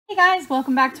Hey guys,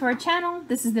 welcome back to our channel.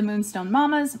 This is the Moonstone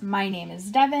Mamas. My name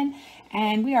is Devin,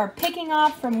 and we are picking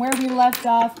up from where we left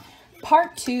off,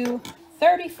 part 2,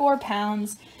 34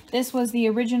 pounds. This was the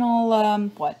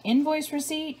original, invoice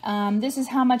receipt. This is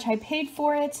how much I paid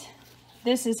for it.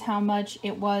 This is how much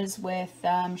it was with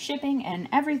shipping and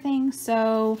everything.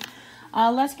 So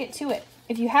let's get to it.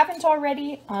 If you haven't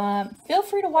already, feel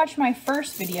free to watch my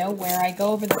first video where I go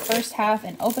over the first half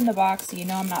and open the box so you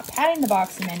know I'm not padding the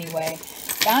box in any way.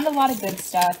 Found a lot of good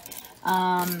stuff,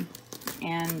 and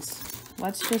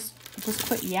let's just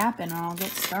quit yapping and I'll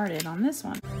get started on this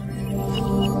one.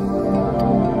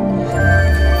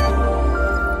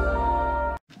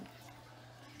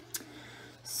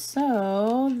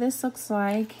 So this looks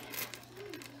like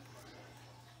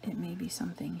it may be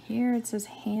something here. It says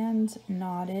hand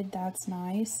knotted. That's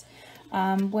nice.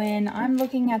 When I'm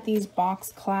looking at these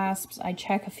box clasps, I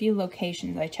check a few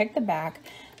locations. I check the back,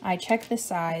 I check the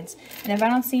sides, and if I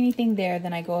don't see anything there,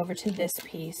 then I go over to this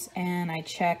piece and I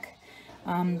check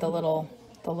the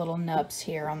little nubs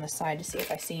here on the side to see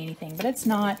if I see anything, but it's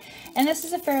not. And this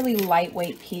is a fairly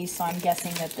lightweight piece, so I'm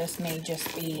guessing that this may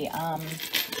just be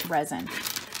resin,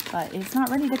 but it's not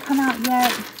ready to come out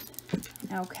yet.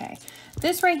 Okay,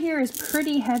 this right here is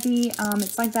pretty heavy.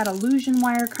 It's like that illusion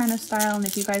wire kind of style, and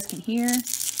if you guys can hear,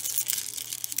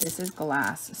 this is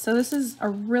glass. So this is a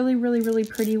really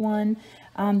pretty one.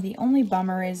 The only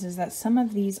bummer is that some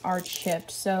of these are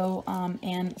chipped, so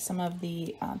and some of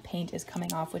the paint is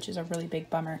coming off, which is a really big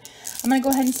bummer. I'm gonna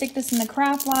go ahead and stick this in the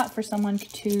craft lot for someone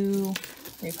to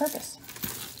repurpose.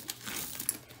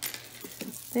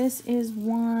 This is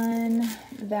one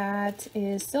that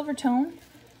is silver tone.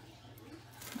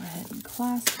 Go ahead and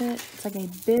clasp it. It's like a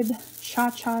bib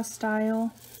cha-cha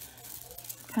style.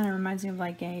 Kind of reminds me of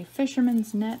like a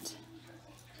fisherman's net.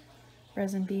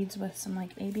 Resin beads with some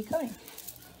like AB coating.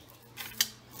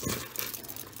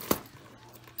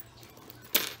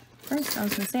 First, I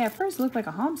was going to say, at first it looked like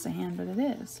a Hamsa hand, but it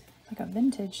is. Like a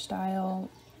vintage style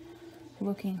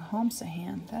looking Hamsa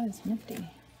hand. That is nifty.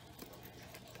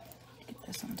 Get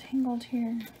this untangled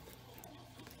here.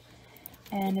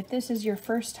 And if this is your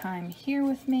first time here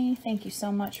with me, thank you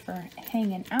so much for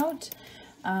hanging out.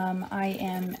 I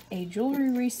am a jewelry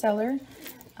reseller.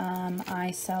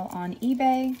 I sell on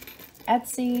eBay,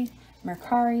 Etsy,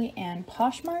 Mercari, and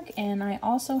Poshmark, and I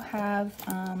also have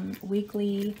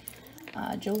weekly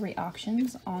jewelry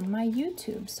auctions on my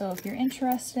YouTube. So if you're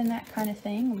interested in that kind of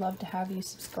thing, I'd love to have you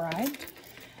subscribed.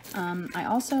 I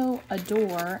also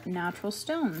adore natural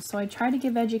stones, so I try to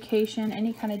give education,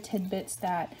 any kind of tidbits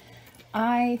that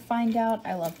I find out,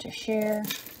 I love to share.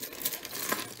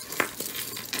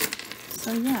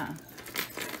 So yeah,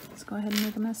 let's go ahead and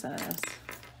make a mess out of this.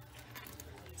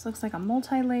 This looks like a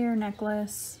multi-layer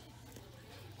necklace.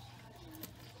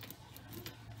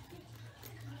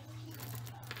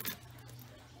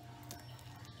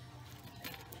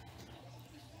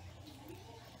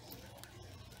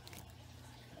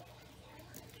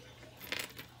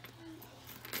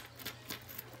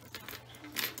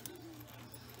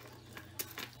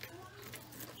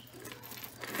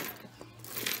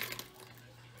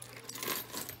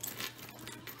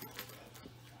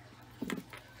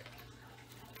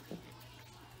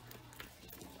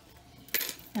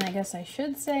 And I guess I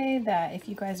should say that if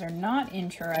you guys are not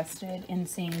interested in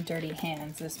seeing dirty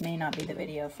hands, this may not be the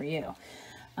video for you.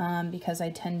 Because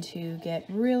I tend to get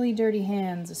really dirty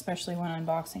hands, especially when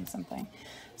unboxing something.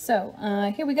 So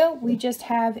here we go. We just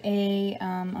have a,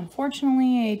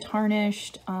 unfortunately, a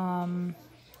tarnished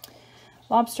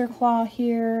lobster claw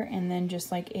here, and then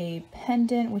just like a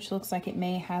pendant, which looks like it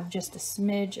may have just a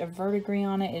smidge of verdigris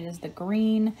on it. It is the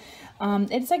green.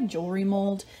 It's like jewelry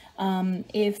mold.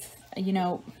 If, you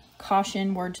know,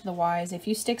 caution, word to the wise, if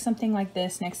you stick something like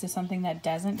this next to something that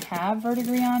doesn't have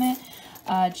verdigris on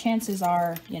it, chances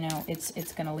are, you know,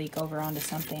 it's gonna leak over onto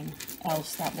something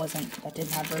else that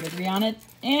didn't have verdigris on it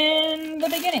in the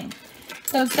beginning.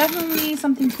 So it's definitely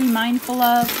something to be mindful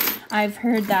of. I've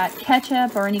heard that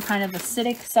ketchup or any kind of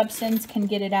acidic substance can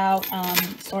get it out,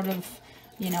 sort of,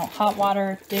 you know, hot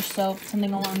water, dish soap,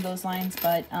 something along those lines.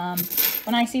 But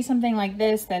when I see something like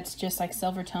this that's just like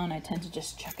silver tone, I tend to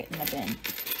just chuck it in the bin.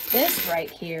 This right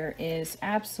here is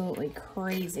absolutely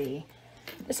crazy.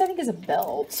 This, I think, is a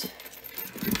belt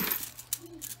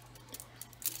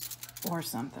or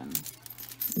something.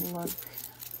 Look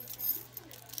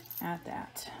at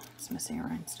that. It's missing a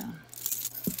rhinestone.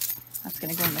 That's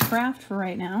going to go in the craft for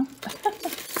right now.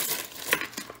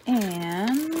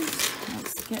 And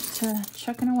let's get to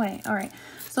chucking away. All right,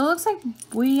 so it looks like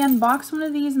we unboxed one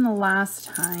of these in the last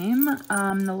time.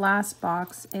 The last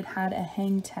box, it had a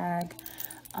hang tag.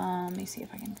 Let me see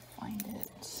if I can find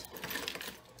it.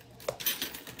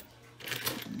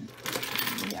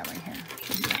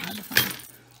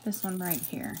 this one right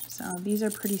here. So these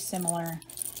are pretty similar.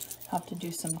 I'll have to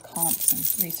do some comps and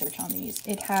research on these.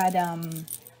 It had a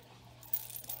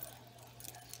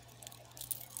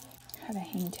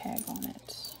hang tag on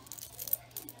it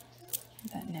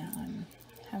that now I'm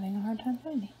having a hard time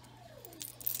finding.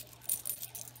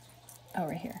 Oh,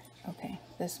 right here. Okay,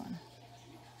 this one.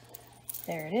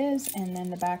 There it is, and then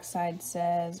the back side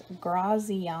says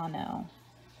Graziano.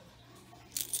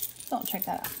 So I'll check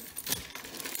that out.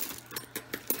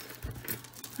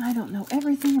 I don't know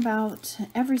everything about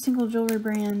every single jewelry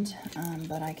brand,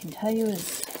 but I can tell you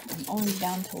is I'm always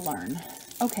down to learn.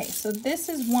 Okay, so this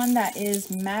is one that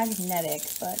is magnetic,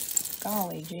 but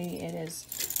golly gee, it is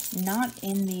not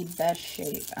in the best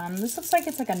shape. This looks like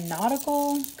it's like a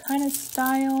nautical kind of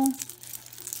style.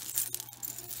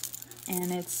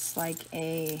 And it's like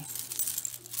a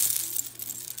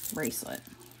bracelet.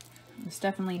 It's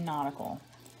definitely nautical.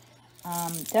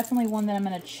 Definitely one that I'm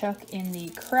going to chuck in the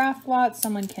craft lot.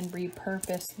 Someone can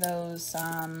repurpose those,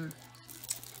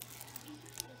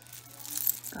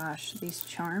 gosh, these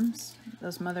charms,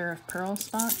 those mother of pearl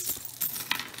spots.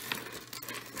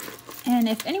 And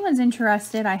if anyone's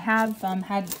interested, I have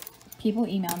had people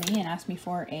email me and ask me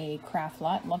for a craft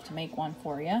lot. I'd love to make one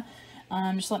for you.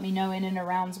 Just let me know in and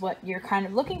around what you're kind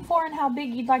of looking for and how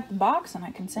big you'd like the box, and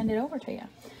I can send it over to you.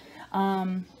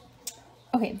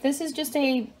 Okay, this is just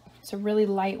it's a really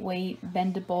lightweight,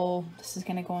 bendable. This is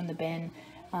going to go in the bin,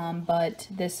 but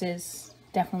this is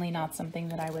definitely not something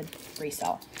that I would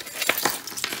resell.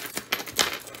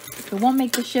 If it won't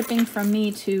make the shipping from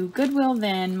me to Goodwill,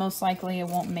 then most likely it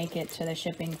won't make it to the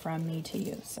shipping from me to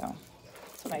you. So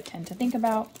that's what I tend to think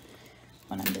about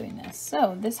when I'm doing this.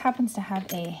 So this happens to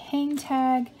have a hang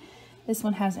tag. This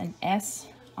one has an S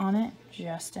on it,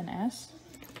 just an S.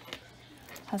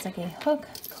 Has like a hook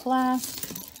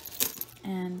clasp,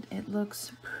 and it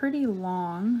looks pretty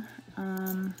long.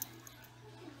 So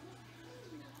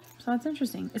it's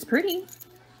interesting. It's pretty,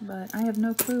 but I have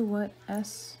no clue what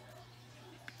S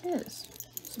is.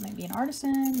 So maybe an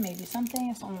artisan, maybe something.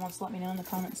 If someone wants to let me know in the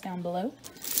comments down below.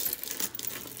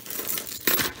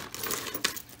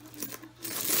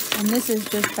 And this is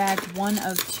just bag 1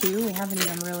 of 2. We haven't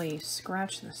even really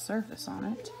scratched the surface on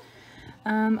it.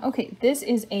 Okay, this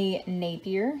is a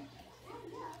Napier.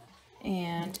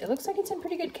 And it looks like it's in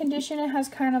pretty good condition. It has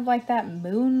kind of like that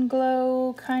moon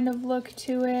glow kind of look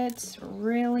to it.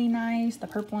 Really nice. The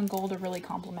purple and gold are really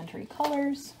complementary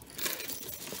colors.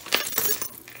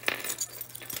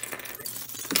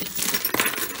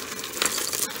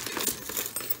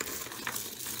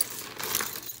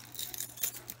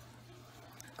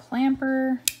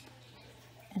 Clamper,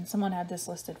 and someone had this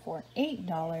listed for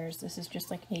 $8. This is just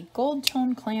like a gold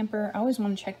tone clamper. I always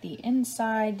want to check the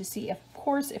inside to see, of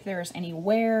course, if there's any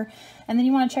wear, and then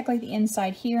you want to check like the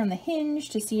inside here on the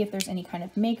hinge to see if there's any kind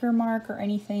of maker mark or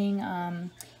anything,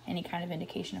 any kind of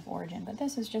indication of origin. But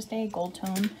this is just a gold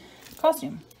tone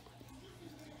costume.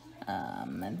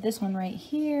 This one right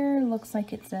here looks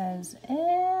like it says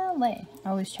LA. I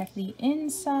always check the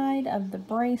inside of the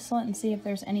bracelet and see if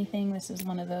there's anything. This is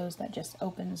one of those that just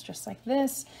opens just like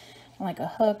this, like a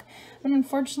hook. And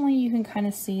unfortunately, you can kind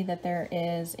of see that there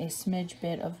is a smidge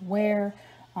bit of wear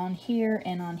on here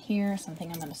and on here.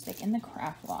 Something I'm going to stick in the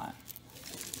craft lot.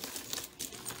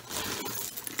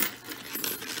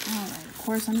 Alright, of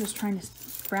course, I'm just trying to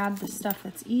grab the stuff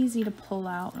that's easy to pull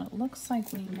out. And it looks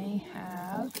like we may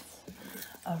have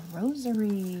a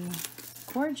rosary.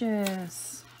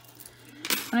 Gorgeous.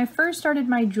 When I first started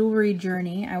my jewelry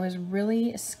journey, I was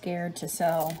really scared to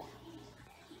sell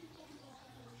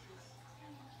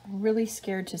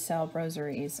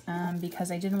rosaries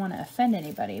because I didn't want to offend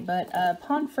anybody. But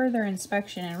upon further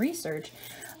inspection and research,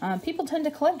 people tend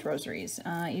to collect rosaries,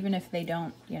 even if they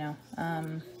don't, you know,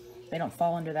 they don't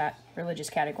fall under that religious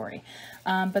category.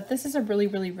 But this is a really,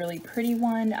 really, really pretty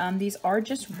one. These are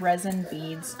just resin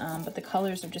beads, but the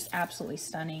colors are just absolutely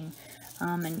stunning.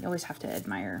 And you always have to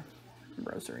admire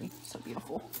rosary. So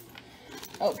beautiful.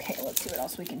 Okay, let's see what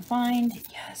else we can find.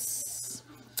 Yes.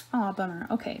 Oh, bummer.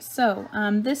 Okay, so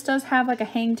this does have like a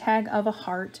hang tag of a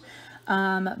heart,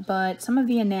 but some of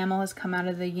the enamel has come out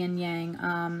of the yin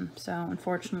yang. So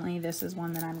unfortunately, this is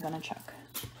one that I'm going to check.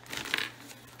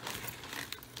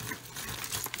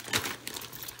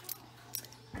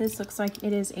 This looks like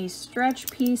it is a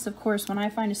stretch piece. Of course, when I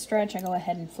find a stretch, I go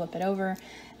ahead and flip it over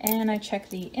and I check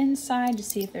the inside to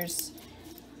see if there's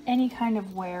any kind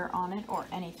of wear on it or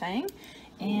anything.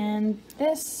 And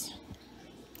this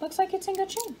looks like it's in good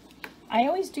shape. I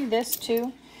always do this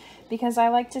too because I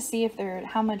like to see if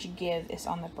how much give is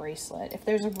on the bracelet. If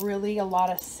there's really a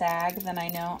lot of sag, then I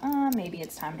know maybe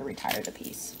it's time to retire the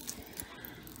piece.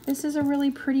 This is a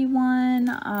really pretty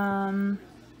one.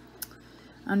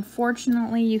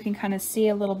 Unfortunately, you can kind of see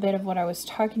a little bit of what I was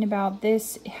talking about.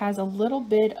 This has a little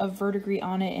bit of verdigris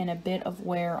on it and a bit of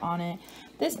wear on it.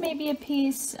 This may be a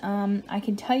piece. I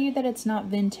can tell you that it's not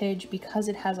vintage because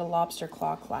it has a lobster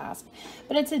claw clasp,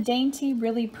 but it's a dainty,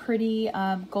 really pretty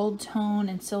gold tone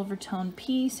and silver tone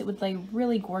piece. It would lay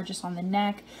really gorgeous on the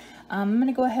neck. I'm going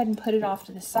to go ahead and put it off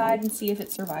to the side and see if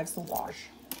it survives the wash.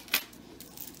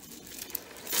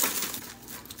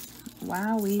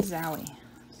 Wowee zowie.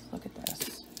 Let's look at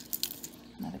this.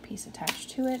 Another piece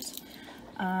attached to it.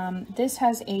 This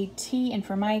has a T, and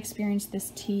from my experience,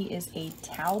 this T is a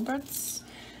Talbot's.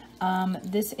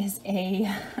 This is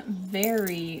a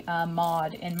very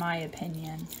mod, in my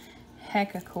opinion.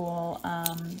 Hecka cool.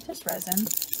 Just resin.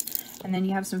 And then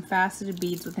you have some faceted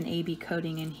beads with an AB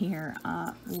coating in here.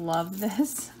 Love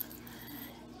this.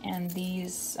 And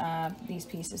these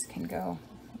pieces can go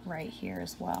right here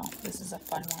as well. This is a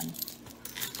fun one.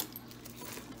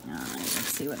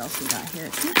 Let's see what else we got here.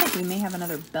 It seems like we may have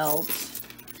another belt,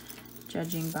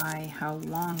 judging by how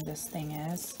long this thing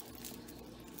is.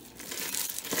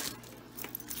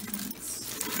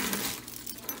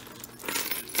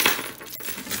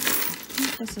 I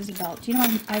think this is a belt. You know,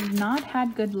 I've not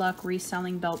had good luck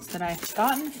reselling belts that I've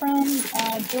gotten from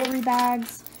jewelry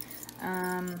bags.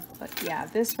 But yeah,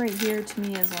 this right here to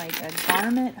me is like a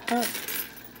garment hook.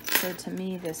 So to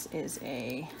me, this is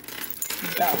a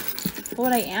belt. But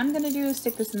what I am going to do is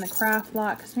stick this in the craft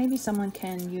lot because maybe someone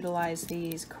can utilize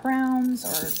these crowns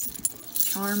or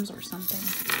charms or something.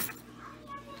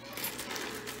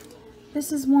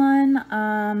 This is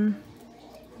one,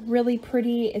 really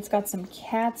pretty. It's got some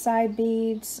cat's eye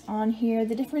beads on here.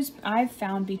 The difference I've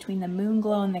found between the moon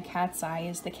glow and the cat's eye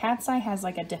is the cat's eye has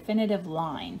like a definitive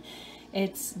line.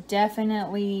 It's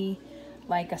definitely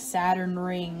like a Saturn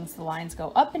rings. The lines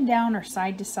go up and down or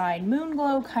side to side. Moon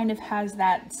glow kind of has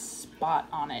that spot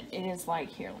on it. It is like,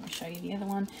 here, let me show you the other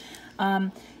one.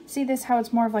 See this, how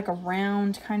it's more of like a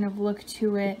round kind of look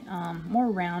to it, more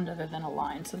round other than a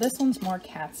line. So this one's more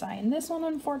cat's eye. And this one,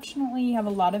 unfortunately, you have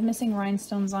a lot of missing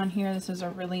rhinestones on here. This is a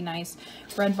really nice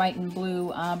red, white, and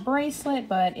blue bracelet,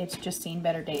 but it's just seen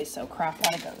better days, so craft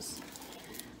lot it goes.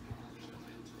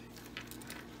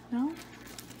 No?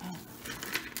 Oh.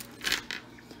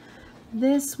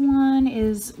 This one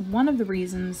is one of the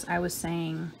reasons I was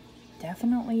saying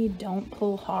definitely don't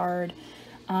pull hard.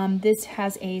 This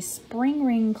has a spring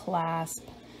ring clasp.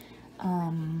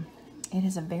 It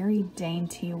is a very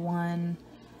dainty one.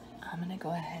 I'm going to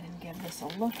go ahead and give this a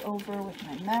look over with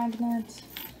my magnet.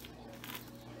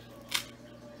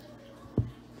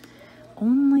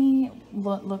 Only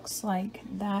what looks like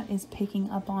that is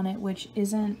picking up on it, which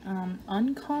isn't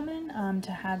uncommon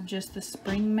to have just the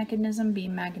spring mechanism be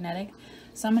magnetic.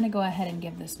 So I'm going to go ahead and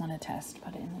give this one a test,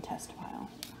 put it in the test pile.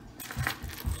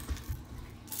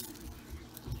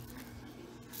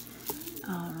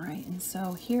 Alright, and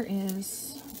so here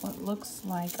is what looks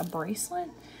like a bracelet.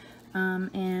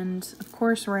 And of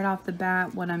course, right off the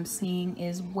bat, what I'm seeing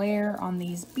is wear on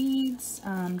these beads.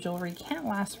 Jewelry can't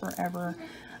last forever.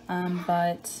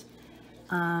 But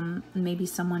maybe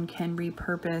someone can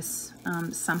repurpose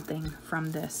something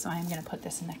from this. So I'm going to put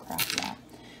this in the craft lot.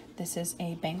 This is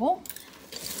a bangle.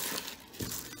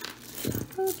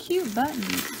 Oh, cute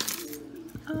buttons.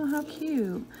 Oh, how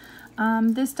cute.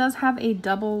 This does have a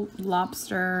double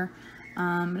lobster,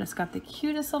 but it's got the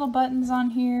cutest little buttons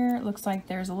on here. It looks like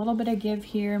there's a little bit of give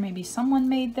here. Maybe someone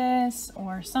made this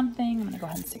or something. I'm going to go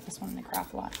ahead and stick this one in the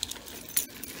craft lot.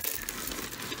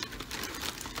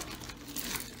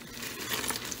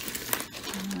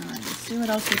 See what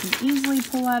else we can easily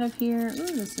pull out of here.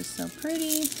 Ooh, this is so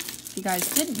pretty. If you guys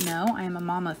didn't know, I am a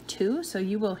mom of 2, so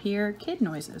you will hear kid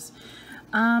noises.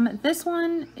 This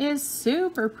one is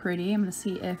super pretty. I'm going to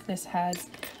see if this has...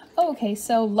 Oh, okay,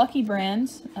 so Lucky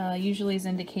Brand usually is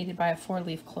indicated by a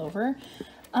 4-leaf clover.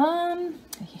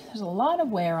 There's a lot of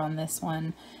wear on this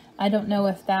one. I don't know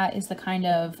if that is the kind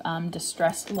of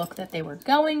distressed look that they were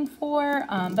going for,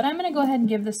 but I'm going to go ahead and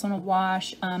give this one a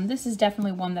wash. This is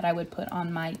definitely one that I would put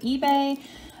on my eBay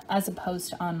as opposed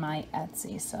to on my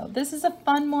Etsy. So this is a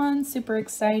fun one, super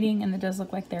exciting, and it does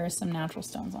look like there is some natural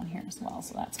stones on here as well,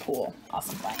 so that's cool.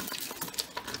 Awesome find.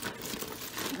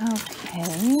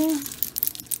 Okay.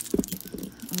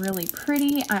 Really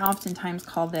pretty. I oftentimes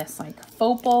call this like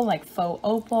fopal, like faux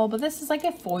opal, but this is like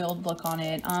a foiled look on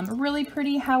it. Really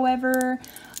pretty, however,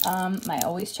 I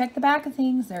always check the back of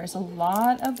things. There's a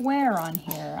lot of wear on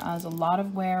here. There's a lot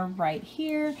of wear right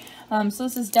here. So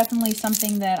this is definitely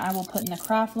something that I will put in the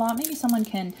craft lot. Maybe someone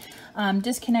can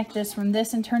disconnect this from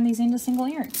this and turn these into single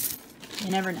earrings. You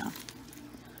never know.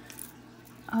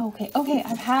 Okay,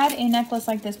 I've had a necklace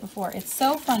like this before. It's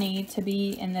so funny to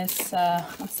be in this,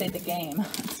 let's say the game.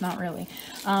 It's not really.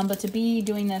 But to be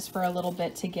doing this for a little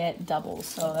bit to get doubles.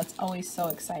 So that's always so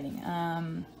exciting.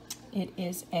 It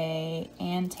is a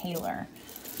Ann Taylor.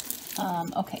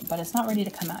 Okay, but it's not ready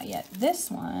to come out yet. This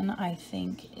one, I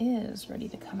think, is ready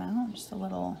to come out. Just a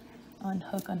little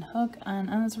unhook.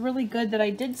 And it's really good that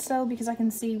I did so because I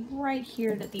can see right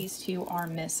here that these two are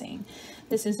missing.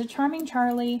 This is a Charming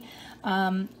Charlie.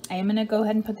 I am going to go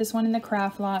ahead and put this one in the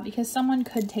craft lot because someone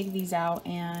could take these out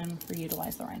and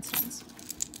reutilize the rhinestones.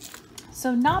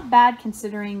 So not bad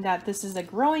considering that this is a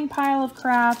growing pile of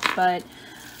craft, but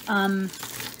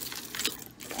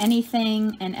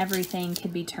anything and everything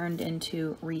could be turned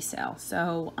into resale.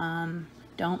 So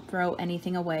don't throw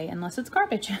anything away unless it's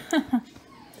garbage.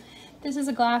 This is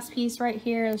a glass piece right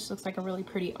here. This looks like a really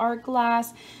pretty art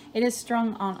glass. It is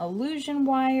strung on illusion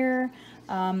wire,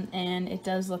 and it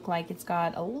does look like it's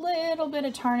got a little bit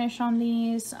of tarnish on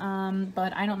these,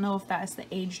 but I don't know if that is the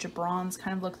aged bronze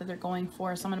kind of look that they're going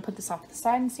for. So I'm going to put this off to the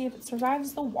side and see if it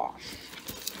survives the wash.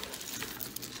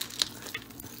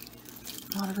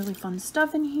 A lot of really fun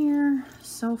stuff in here.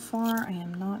 So far, I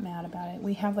am not mad about it.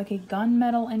 We have like a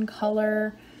gunmetal in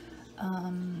color, I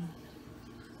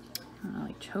don't know,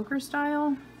 like choker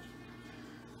style.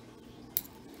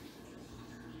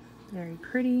 Very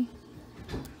pretty.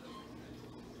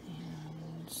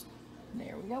 And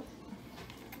there we go.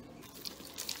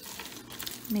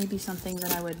 Maybe something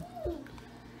that I would...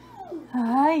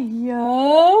 Hi,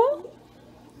 yo!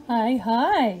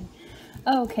 Hi.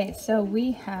 Okay, so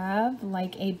we have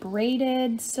like a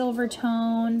braided silver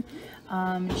tone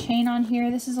chain on here.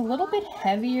 This is a little bit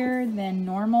heavier than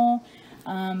normal.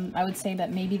 I would say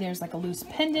that maybe there's like a loose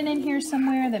pendant in here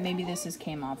somewhere that maybe this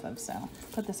came off of. So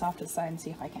put this off to the side and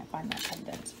see if I can't find that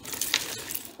pendant.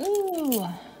 Ooh,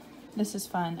 this is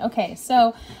fun. Okay,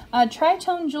 so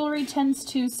tritone jewelry tends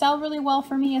to sell really well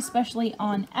for me, especially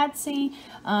on Etsy.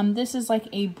 This is like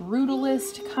a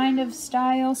brutalist kind of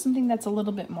style, something that's a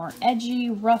little bit more edgy,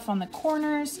 rough on the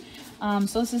corners.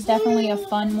 So this is definitely a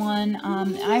fun one.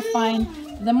 I find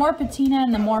the more patina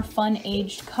and the more fun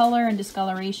aged color and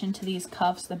discoloration to these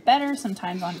cuffs, the better,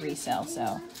 sometimes on resale.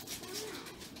 So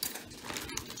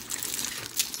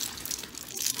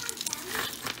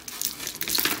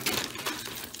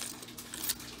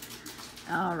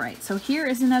all right, so here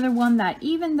is another one that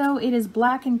even though it is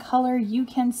black in color, you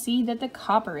can see that the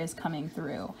copper is coming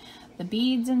through. The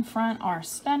beads in front are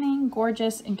stunning,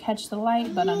 gorgeous, and catch the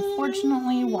light, but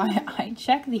unfortunately, why I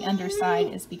check the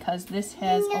underside is because this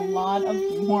has a lot of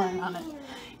worn on it.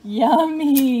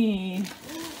 Yummy!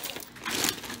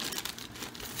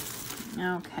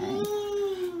 Okay.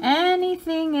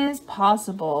 Anything is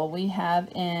possible. We have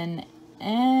an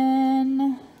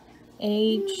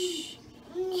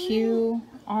NHQ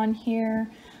on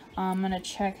here. I'm going to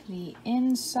check the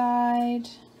inside.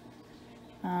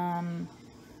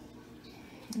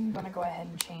 I'm going to go ahead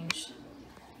and change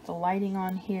the lighting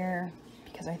on here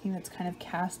because I think that's kind of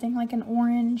casting like an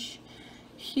orange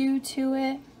hue to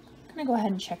it. I'm going to go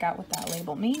ahead and check out what that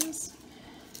label means.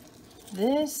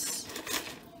 This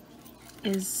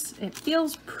is, it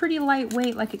feels pretty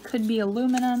lightweight, like it could be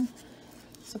aluminum.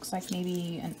 This looks like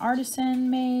maybe an artisan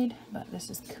made, but this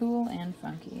is cool and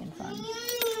funky and fun.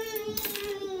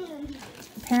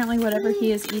 Apparently whatever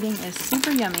he is eating is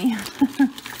super yummy.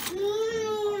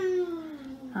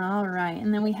 All right,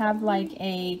 and then we have like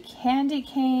a candy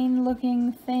cane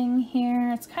looking thing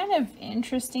here. It's kind of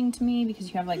interesting to me because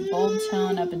you have like gold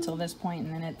tone up until this point,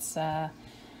 and then it's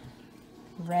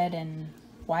red and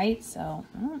white. So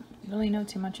I don't really know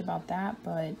too much about that,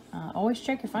 but always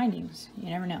check your findings. You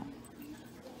never know.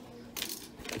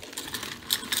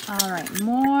 All right,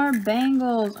 more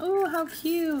bangles. Oh, how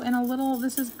cute. And a little,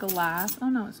 this is glass. Oh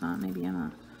no, it's not. Maybe I'm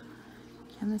not.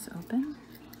 Can this open?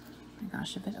 Oh my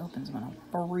gosh, if it opens, I'm gonna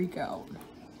freak out.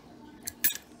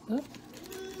 Oop.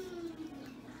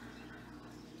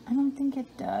 I don't think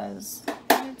it does.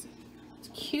 It's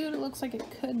cute. It looks like it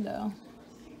could though.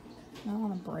 I don't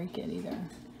want to break it either.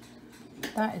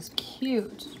 That is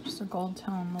cute. Just a gold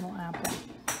tone little apple.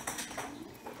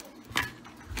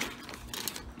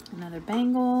 Another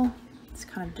bangle. It's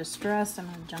kind of distressed. I'm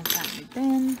gonna junk that in the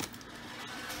bin.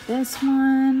 This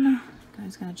one.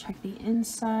 Guys, gonna check the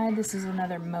inside. This is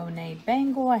another Monet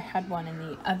bangle. I had one in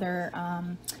the other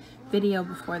video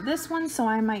before this one, so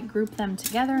I might group them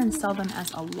together and sell them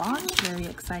as a lot. Very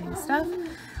exciting stuff.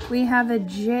 We have a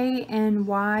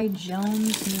JNY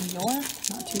Jones New York.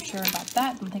 Not too sure about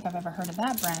that. Don't think I've ever heard of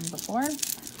that brand before.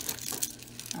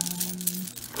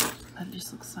 But it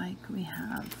just looks like we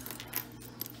have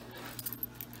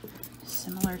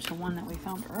similar to one that we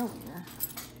found earlier.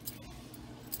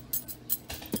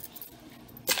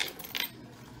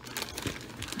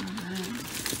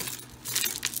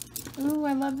 Ooh,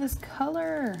 I love this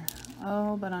color.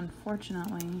 Oh, but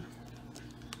unfortunately,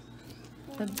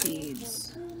 the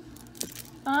beads.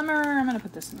 Bummer. I'm going to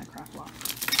put this in the crock block.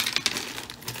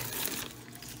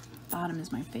 Bottom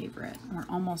is my favorite. We're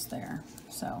almost there.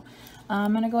 So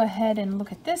I'm going to go ahead and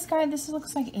look at this guy. This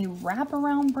looks like a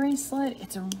wraparound bracelet.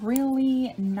 It's a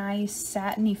really nice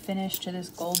satiny finish to this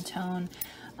gold tone.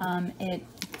 It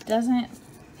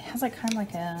has like kind of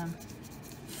like a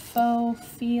faux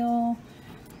feel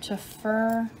to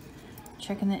fur.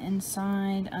 Checking the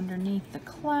inside underneath the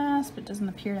clasp. It doesn't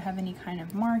appear to have any kind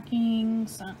of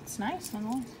markings. So it's nice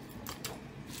nonetheless.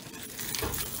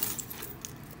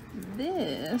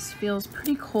 This feels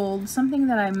pretty cold. Something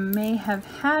that I may have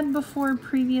had before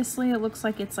previously. It looks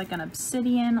like it's like an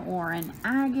obsidian or an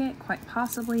agate, quite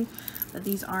possibly. But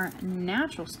these are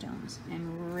natural stones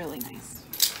and really nice.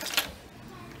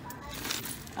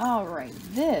 All right,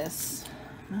 this,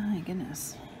 my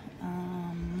goodness,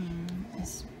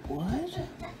 is wood?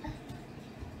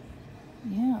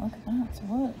 Yeah, look at that, it's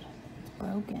wood. It's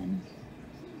broken.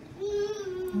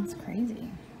 That's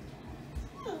crazy.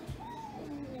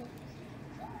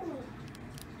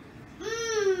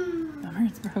 Bummer,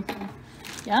 it's broken.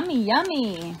 Yummy,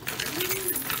 yummy.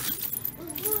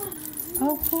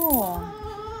 Oh, cool.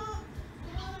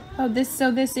 Oh,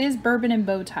 so this is bourbon and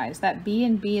bow ties. That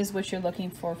B&B is what you're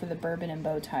looking for the bourbon and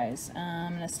bow ties.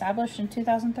 Established in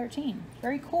 2013.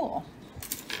 Very cool.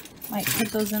 Might put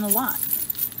those in a lot.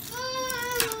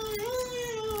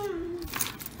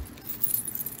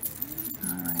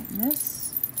 Alright,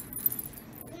 this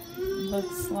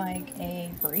looks like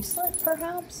a bracelet,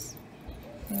 perhaps.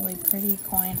 Really pretty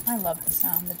coin. I love the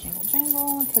sound, the jingle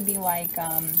jangle. It could be like,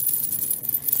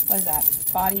 what is that?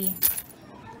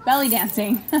 Belly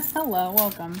dancing. Hello,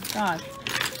 welcome. Gosh.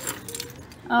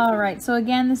 Alright, so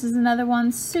again, this is another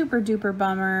one. Super duper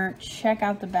bummer. Check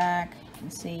out the back. You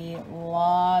can see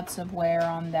lots of wear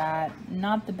on that.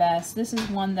 Not the best. This is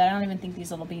one that I don't even think these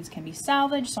little beads can be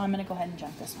salvaged, so I'm going to go ahead and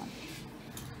junk this one.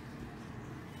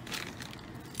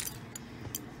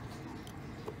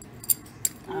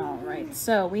 Alright,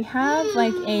 so we have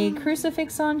like a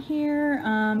crucifix on here,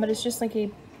 but it's just like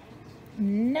a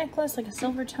necklace, like a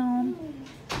silver tone.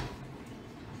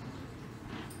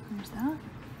 There's that.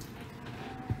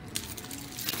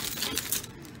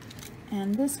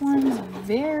 And this one's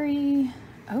very,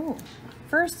 oh,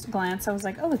 first glance I was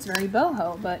like, oh, it's very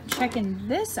boho, but checking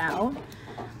this out,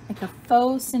 like a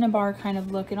faux cinnabar kind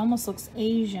of look. It almost looks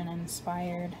Asian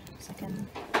inspired. It's like a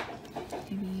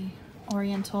maybe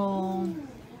oriental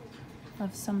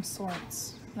of some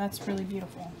sorts. That's really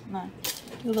beautiful. I'm gonna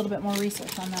do a little bit more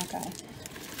research on that guy.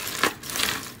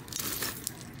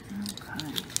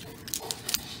 Okay.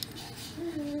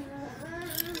 Here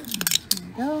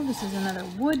we go. This is another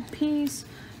wood piece.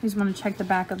 You just want to check the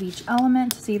back of each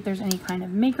element to see if there's any kind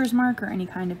of maker's mark or any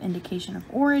kind of indication of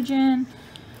origin.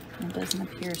 And it doesn't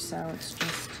appear so. It's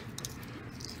just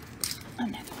a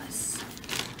necklace.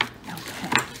 Okay.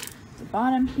 The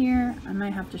bottom here, I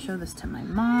might have to show this to my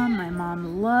mom. My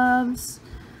mom loves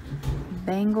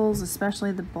bangles,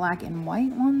 especially the black and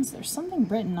white ones. There's something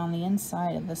written on the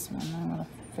inside of this one. I want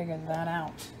to figure that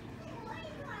out.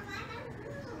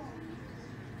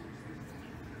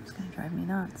 It's gonna drive me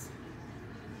nuts.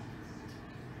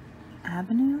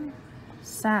 Avenue?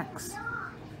 Saks.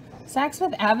 Saks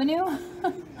with Avenue?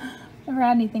 Never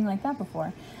had anything like that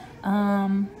before.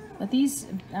 But these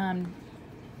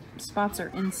spots are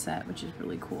inset, which is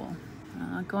really cool.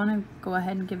 I'm gonna go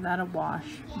ahead and give that a wash.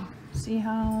 See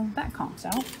how that comps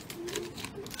out.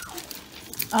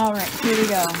 All right, here we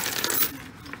go.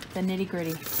 The nitty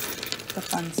gritty, the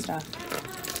fun stuff.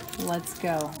 Let's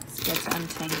go. Let's get to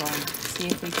untangling. See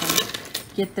if we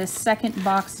can get this second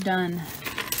box done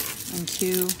in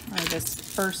this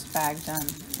first bag done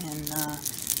in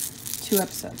 2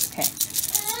 episodes. Okay.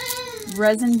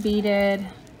 Resin beaded.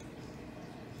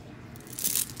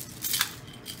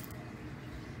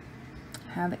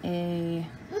 Have a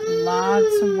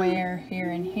lots of wear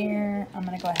here and here. I'm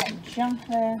gonna go ahead and junk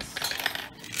this.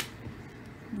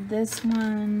 This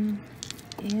one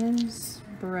is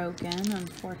broken,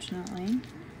 unfortunately.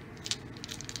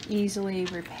 Easily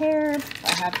repaired if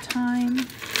I have time.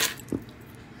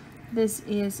 This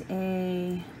is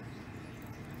a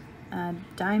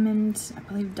diamond, I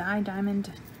believe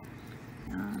diamond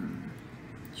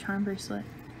charm bracelet.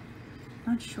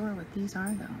 Not sure what these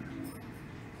are though.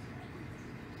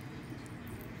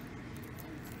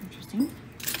 Interesting.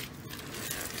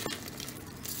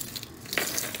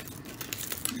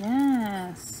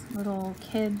 Yes, little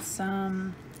kids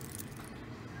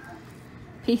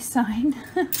peace sign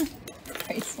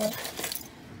bracelet,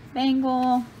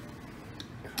 bangle,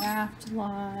 craft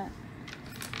lot.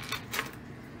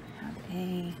 Have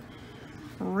a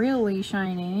really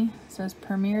shiny, it says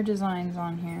Premier Designs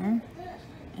on here,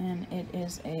 and it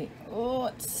is a, oh,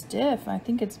 it's stiff. I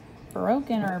think it's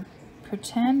broken or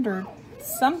pretend or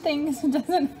something. It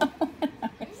doesn't know.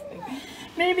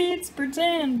 Maybe it's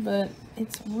pretend, but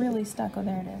it's really stuck. Oh,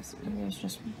 there it is. Maybe it's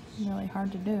just really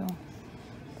hard to do.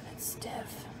 But it's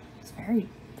stiff. It's very,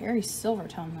 very silver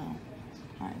tone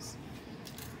though. Nice.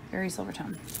 Very silver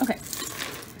tone. Okay.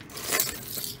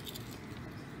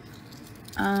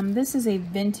 This is a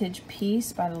vintage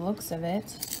piece by the looks of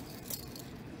it.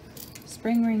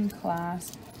 Spring ring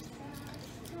clasp.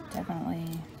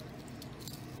 Definitely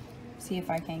see if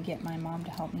I can get my mom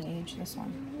to help me age this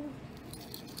one.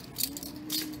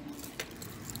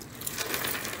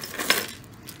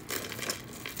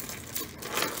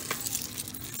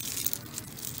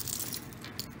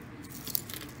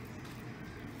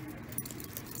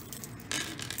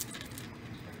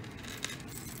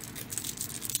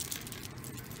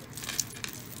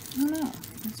 I don't know,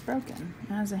 it's broken.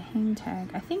 It has a hang tag.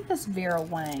 I think this Vera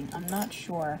Wang, I'm not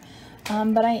sure.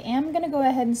 But I am gonna go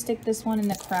ahead and stick this one in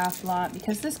the craft lot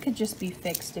because this could just be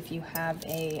fixed if you have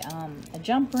a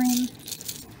jump ring.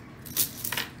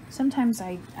 Sometimes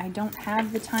I don't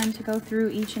have the time to go through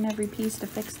each and every piece to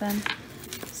fix them.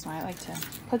 So I like to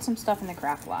put some stuff in the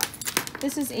craft lot.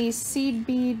 This is a seed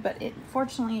bead, but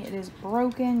fortunately it is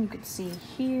broken. You could see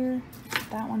here,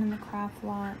 that one in the craft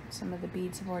lot. Some of the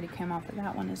beads have already come off of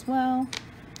that one as well.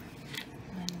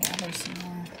 And gather some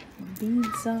more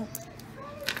beads up.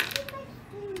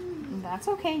 And that's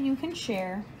okay, you can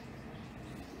share.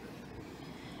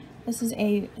 This is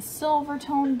a silver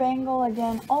tone bangle.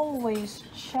 Again, always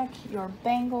check your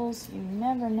bangles. You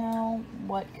never know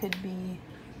what could be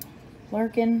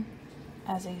lurking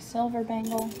as a silver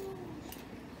bangle.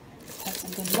 Had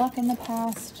some good luck in the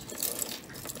past.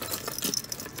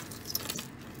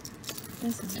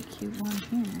 This is a cute one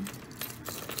here.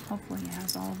 Hopefully it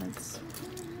has all of its...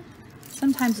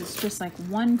 Sometimes it's just like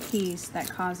one piece that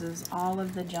causes all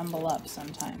of the jumble up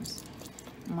sometimes.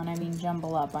 And when I mean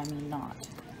jumble up, I mean not.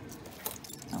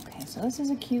 Okay, so this is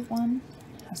a cute one.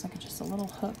 It has like just a little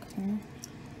hook here.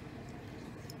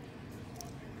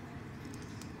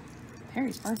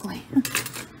 Very sparkly.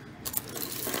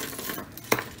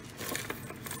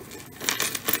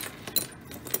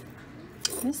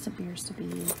 This appears to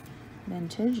be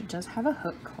vintage. It does have a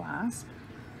hook clasp.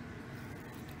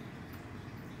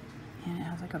 And it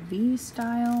has like a V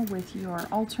style with your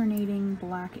alternating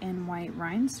black and white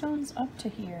rhinestones up to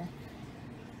here.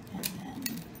 And then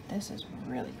this is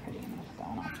really pretty. I'm going to put that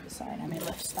one off to the side. I may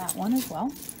lift that one as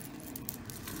well.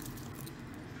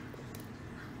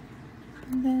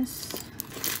 This.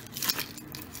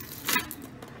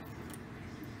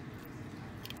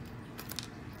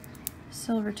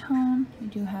 Silver tone. We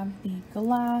do have the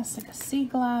glass, like a sea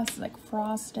glass, like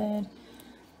frosted,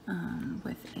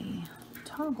 with a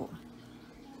toggle.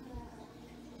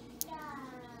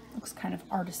 Looks kind of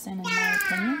artisan in my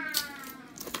opinion.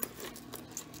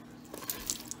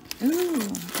 Ooh,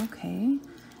 okay.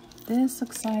 This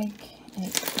looks like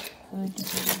it could be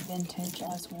vintage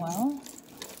as well.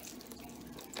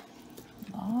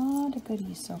 A lot of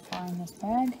goodies so far in this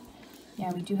bag.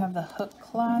 Yeah, we do have the hook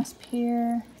clasp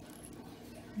here.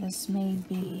 This may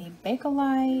be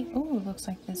Bakelite. Oh, it looks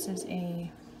like this is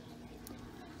a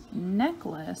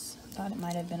necklace. I thought it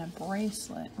might have been a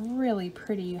bracelet. Really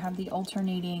pretty. You have the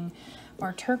alternating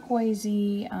more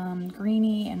turquoisey,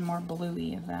 greeny, and more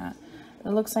bluey of that. It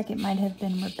looks like it might have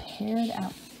been repaired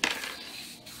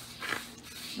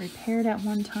at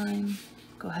one time.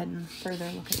 Go ahead and further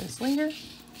look at this later.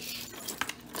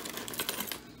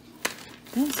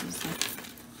 This is like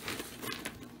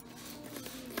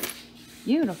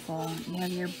beautiful. You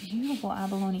have your beautiful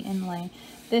abalone inlay.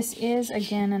 This is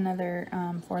again another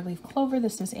 4-leaf clover.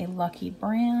 This is a Lucky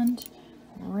brand.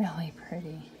 Really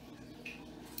pretty.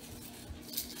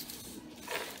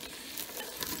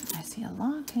 I see a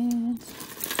locket.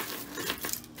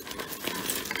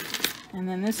 And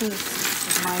then this is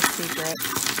my secret.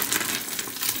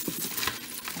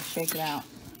 I'll shake it out.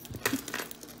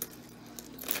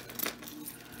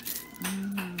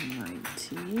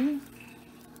 Alrighty.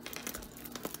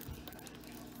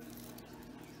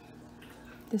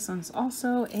 This one's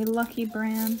also a Lucky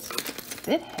brand. A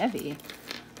bit heavy.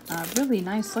 Really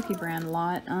nice Lucky brand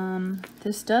lot.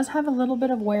 This does have a little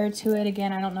bit of wear to it.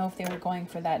 Again, I don't know if they were going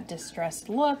for that distressed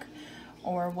look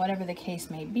or whatever the case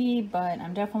may be, but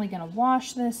I'm definitely going to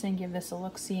wash this and give this a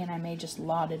look-see, and I may just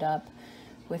lot it up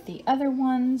with the other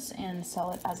ones and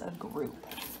sell it as a group.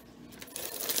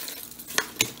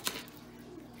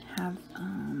 Have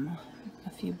a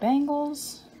few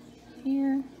bangles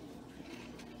here. You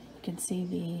can see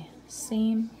the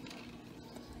seam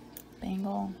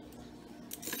bangle.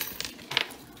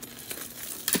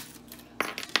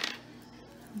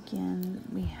 Again,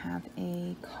 we have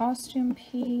a costume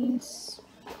piece,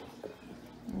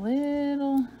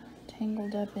 little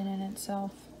tangled up in it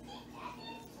itself.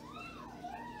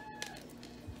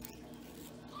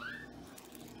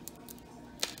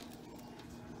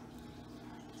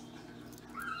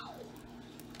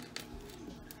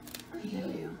 There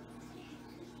we go.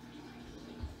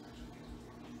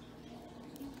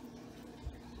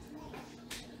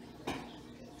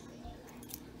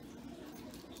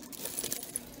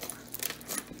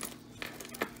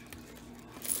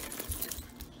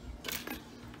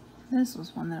 This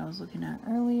was one that I was looking at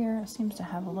earlier. It seems to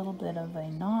have a little bit of a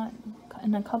knot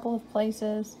in a couple of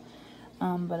places,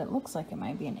 but it looks like it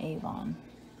might be an Avon.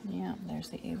 Yeah, there's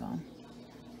the Avon.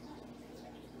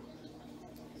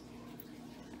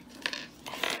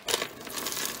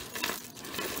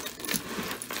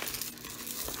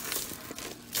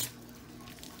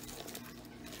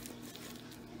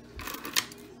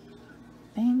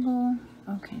 Bangle.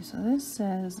 Okay, so this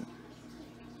says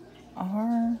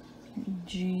RJ.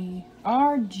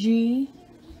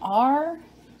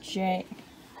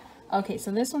 Okay,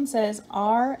 so this one says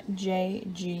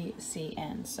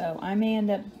RJGCN. So I may end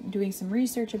up doing some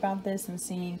research about this and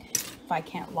seeing if I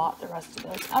can't lot the rest of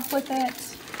those up with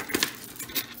it.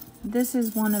 This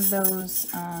is one of those,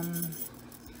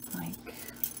 like,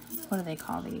 what do they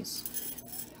call these?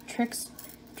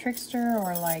 Trickster,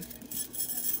 or like,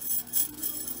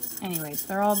 anyways,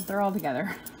 they're all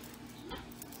together.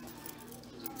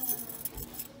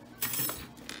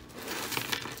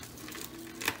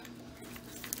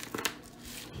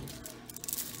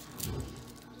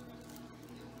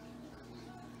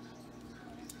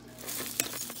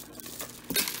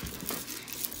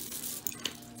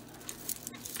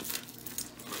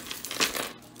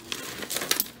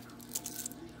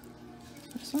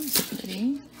 This one's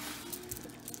pretty.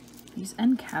 These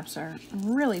end caps are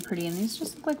really pretty, and these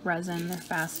just look like resin. They're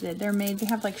faceted. They're made, they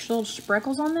have like little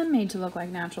sprinkles on them, made to look like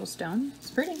natural stone.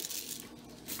 It's pretty.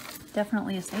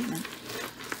 Definitely a statement.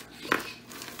 I'm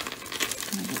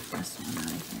gonna get this one out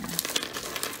of here.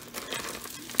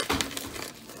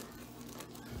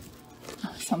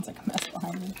 Oh, it sounds like a mess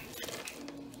behind me.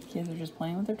 Kids are just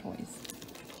playing with their toys.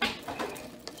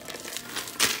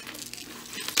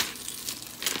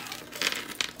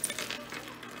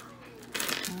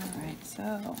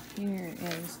 So here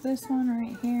is this one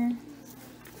right here.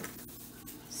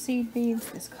 Seed beads.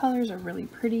 These colors are really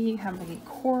pretty. You have like a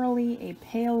corally, a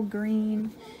pale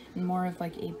green, and more of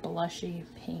like a blushy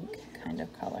pink kind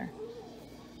of color.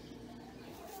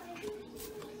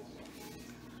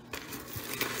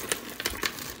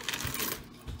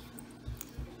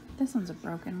 This one's a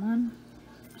broken one.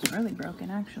 It's really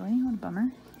broken actually. What a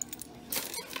bummer.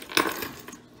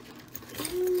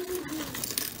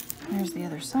 There's the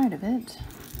other side of it.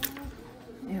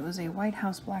 It was a White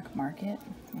House black market.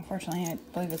 Unfortunately, I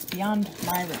believe it's beyond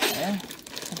my repair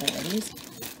abilities.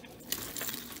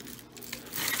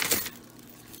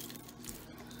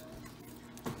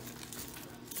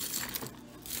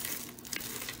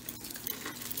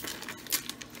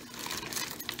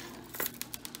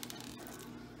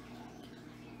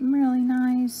 Really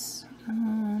nice.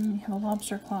 You have a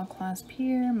lobster claw clasp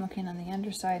here. I'm looking on the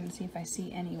underside and see if I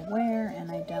see any wear,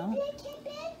 and I don't.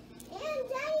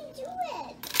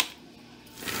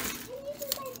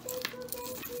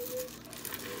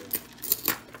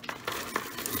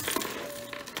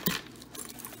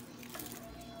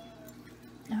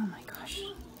 Oh my gosh.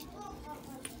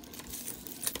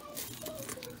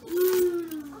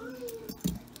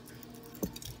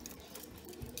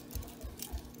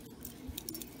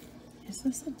 Is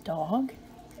this a dog?